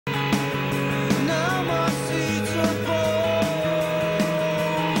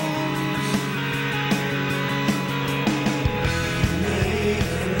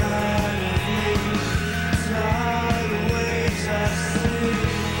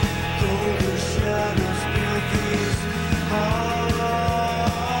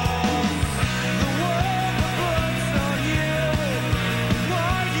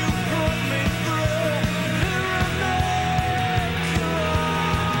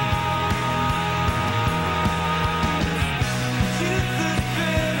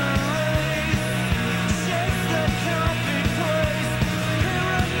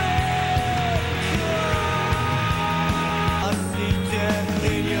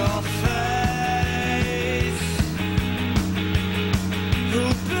your face. Who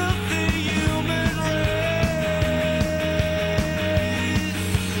built the human race?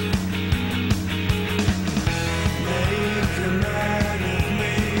 Make a man of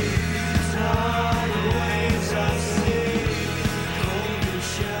me. Tidal waves I see. Golden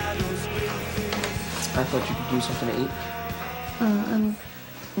shadows beneath. I thought you could do something to eat. I'm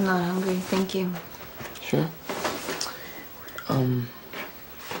not hungry, thank you. Sure.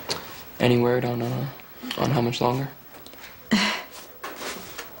 Any word on how much longer?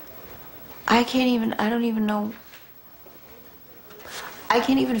 I don't even know. I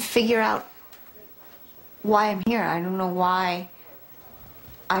can't even figure out why I'm here. I don't know why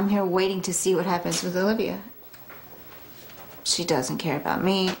I'm here waiting to see what happens with Olivia. She doesn't care about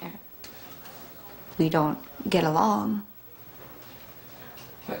me. We don't get along.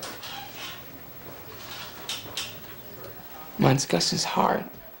 But mine's Gus's heart.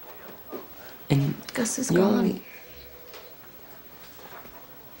 And Gus is gone.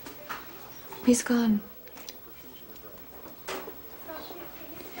 He's gone.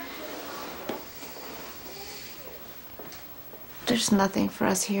 There's nothing for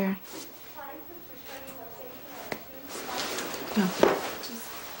us here. No.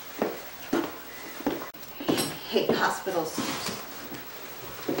 I hate hospitals.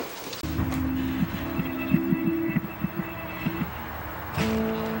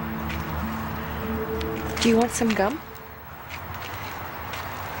 Do you want some gum?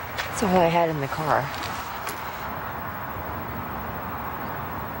 That's all I had in the car.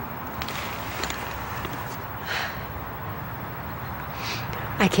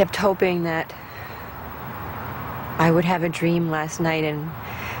 I kept hoping that I would have a dream last night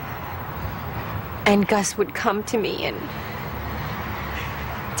and Gus would come to me and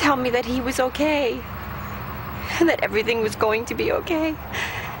tell me that he was okay and that everything was going to be okay.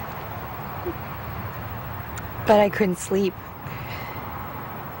 But I couldn't sleep.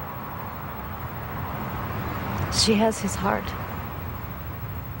 She has his heart.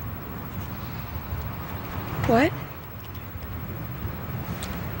 What?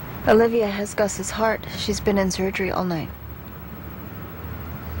 Olivia has Gus's heart. She's been in surgery all night.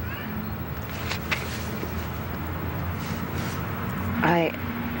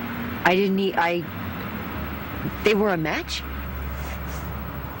 They were a match?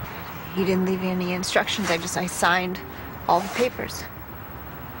 He didn't leave me any instructions. I signed all the papers.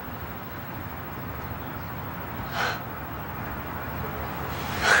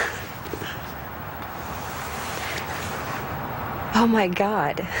 Oh my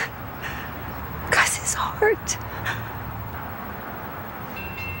God. Gus's heart.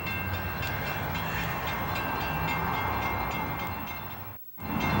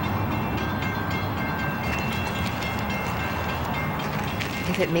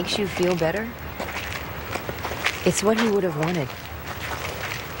 If it makes you feel better, it's what he would have wanted.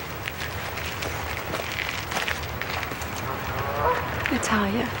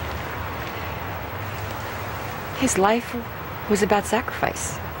 Natalia. His life was about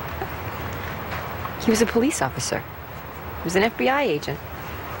sacrifice. He was a police officer. He was an FBI agent.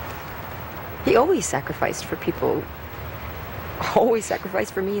 He always sacrificed for people. Always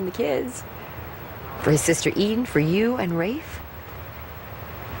sacrificed for me and the kids. For his sister Eden, for you and Rafe.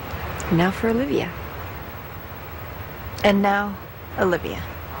 And now for Olivia. And now, Olivia.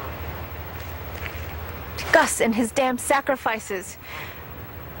 Gus and his damn sacrifices.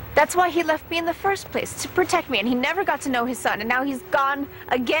 That's why he left me in the first place, to protect me, and he never got to know his son, and now he's gone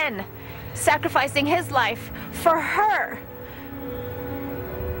again, sacrificing his life for her.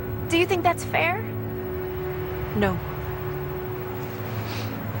 Do you think that's fair? No.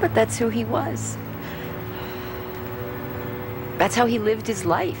 But that's who he was. That's how he lived his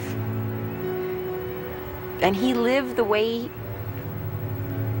life. And he lived the way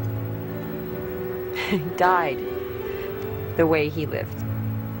he died the way he lived.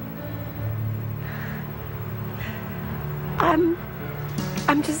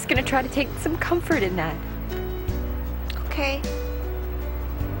 I'm just gonna try to take some comfort in that. Okay.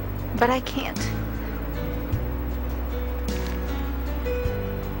 But I can't.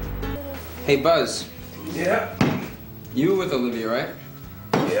 Hey, Buzz. Yeah. You were with Olivia, right?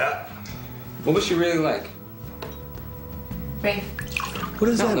 Yeah. What was she really like? Rafe. What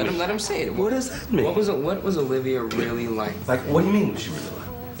does that mean? Let him say it. What does that mean? What was Olivia really like? Like, what do you mean was she really like?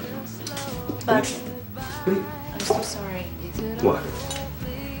 But What? I'm so sorry. What?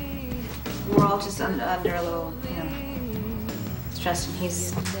 We're all just under a little, stress, and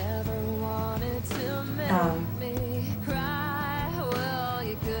he's,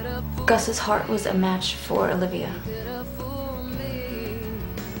 Gus's heart was a match for Olivia.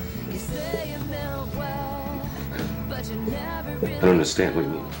 I don't understand what you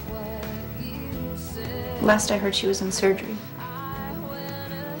mean. Last I heard, she was in surgery.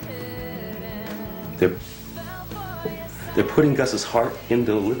 They're putting Gus's heart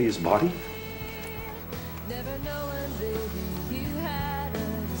into Olivia's body?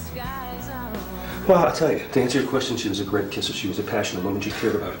 Well, I'll tell you, to answer your question, she was a great kisser. She was a passionate woman. She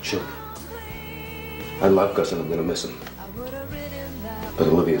cared about her children. I love Gus and I'm gonna miss him. But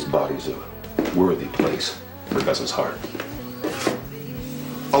Olivia's body's a worthy place for Gus's heart.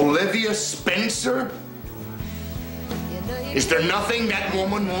 Olivia Spencer? Is there nothing that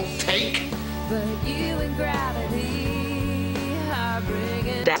woman won't take? But you and gravity are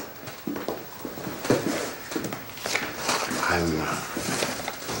bringing. I'm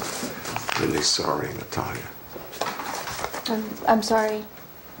really sorry, Natalia. I'm sorry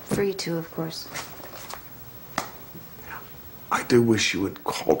for you too, of course. I do wish you had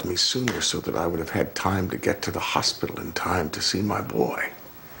called me sooner so that I would have had time to get to the hospital in time to see my boy.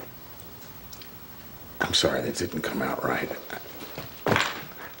 I'm sorry that didn't come out right.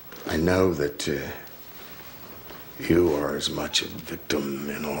 I know that you are as much a victim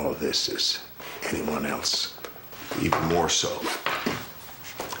in all of this as anyone else, even more so.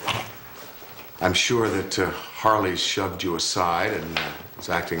 I'm sure that Harley shoved you aside and is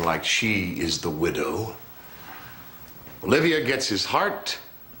acting like she is the widow. Olivia gets his heart.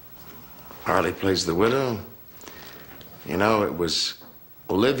 Harley plays the widow. You know, it was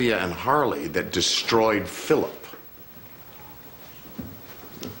Olivia and Harley that destroyed Philip.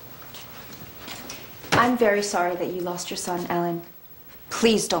 I'm very sorry that you lost your son, Ellen.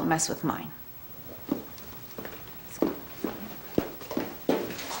 Please don't mess with mine.